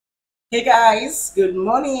Hey guys, good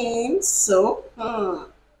morning.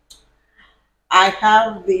 I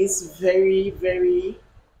have this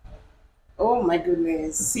oh my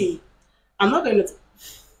goodness. See, I'm not going to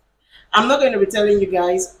I'm not going to be telling you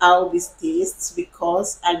guys how this tastes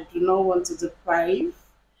because I do not want to deprive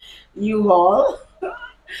you all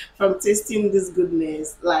from tasting this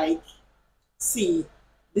goodness. See,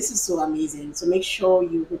 this is so amazing. So make sure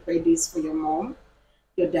you prepare this for your mom,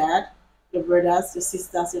 your dad, your brothers, your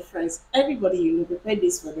sisters, your friends, everybody you know, prepare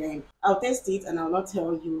this for them. I'll taste it and I'll not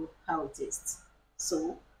tell you how it tastes.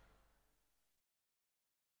 So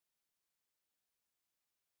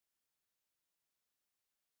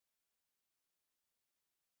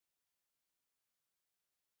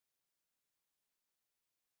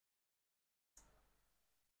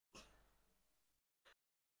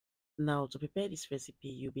now to prepare this recipe,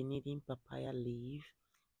 you'll be needing papaya leaf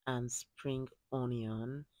and spring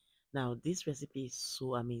onion. Now this recipe is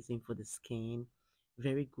so amazing for the skin,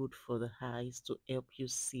 very good for the eyes to help you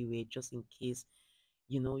see it just in case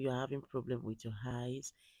you're having problem with your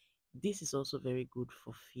eyes. This is also very good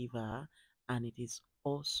for fever, and it is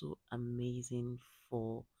also amazing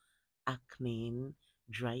for acne,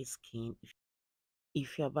 dry skin.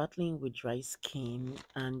 If you're battling with dry skin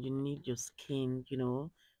and you need your skin,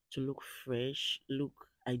 to look fresh, look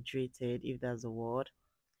hydrated, if that's the word,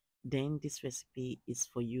 then this recipe is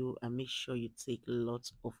for you. And make sure you take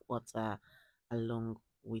lots of water along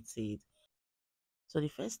with it. So the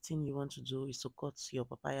first thing you want to do is to cut your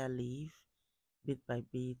papaya leaf bit by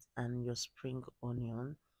bit and your spring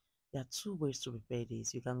onion. There are two ways to prepare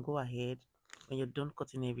this. You can go ahead when you're done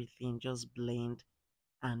cutting everything, just blend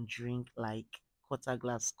and drink like quarter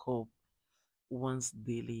glass cup once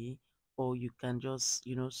daily, or you can just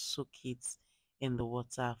soak it in the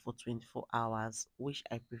water for 24 hours, which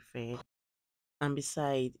I prefer. And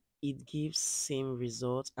beside, it gives same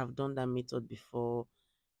result. I've done that method before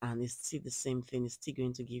and it's still the same thing. It's still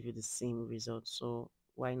going to give you the same result, so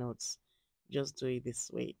why not just do it this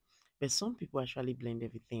way? But some people actually blend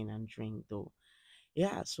everything and drink though.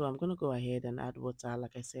 Yeah, so I'm gonna go ahead and add water.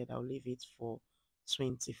 Like I said, I'll leave it for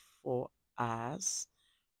 24 hours.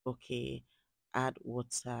 Okay, add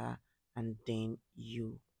water and then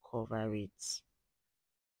you cover it.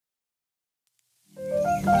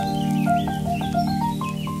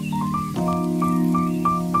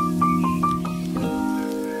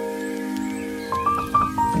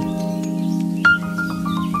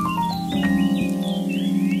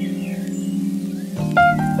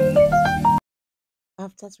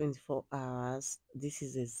 After 24 hours, this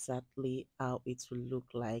is exactly how it will look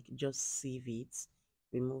like. Just sieve it,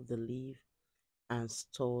 remove the leaf, and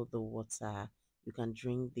store the water. You can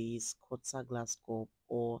drink this quarter glass cup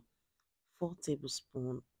or 4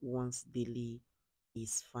 tablespoons once daily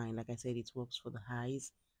is fine. Like I said, it works for the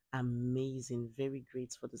eyes. Amazing, very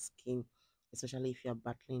great for the skin, especially if you're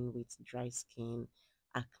battling with dry skin,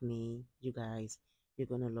 acne. You guys, you're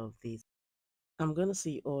gonna love this. I'm gonna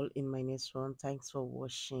see you all in my next one. Thanks for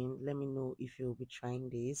watching. Let me know if you'll be trying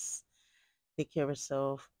this. Take care of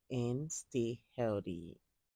yourself and stay healthy.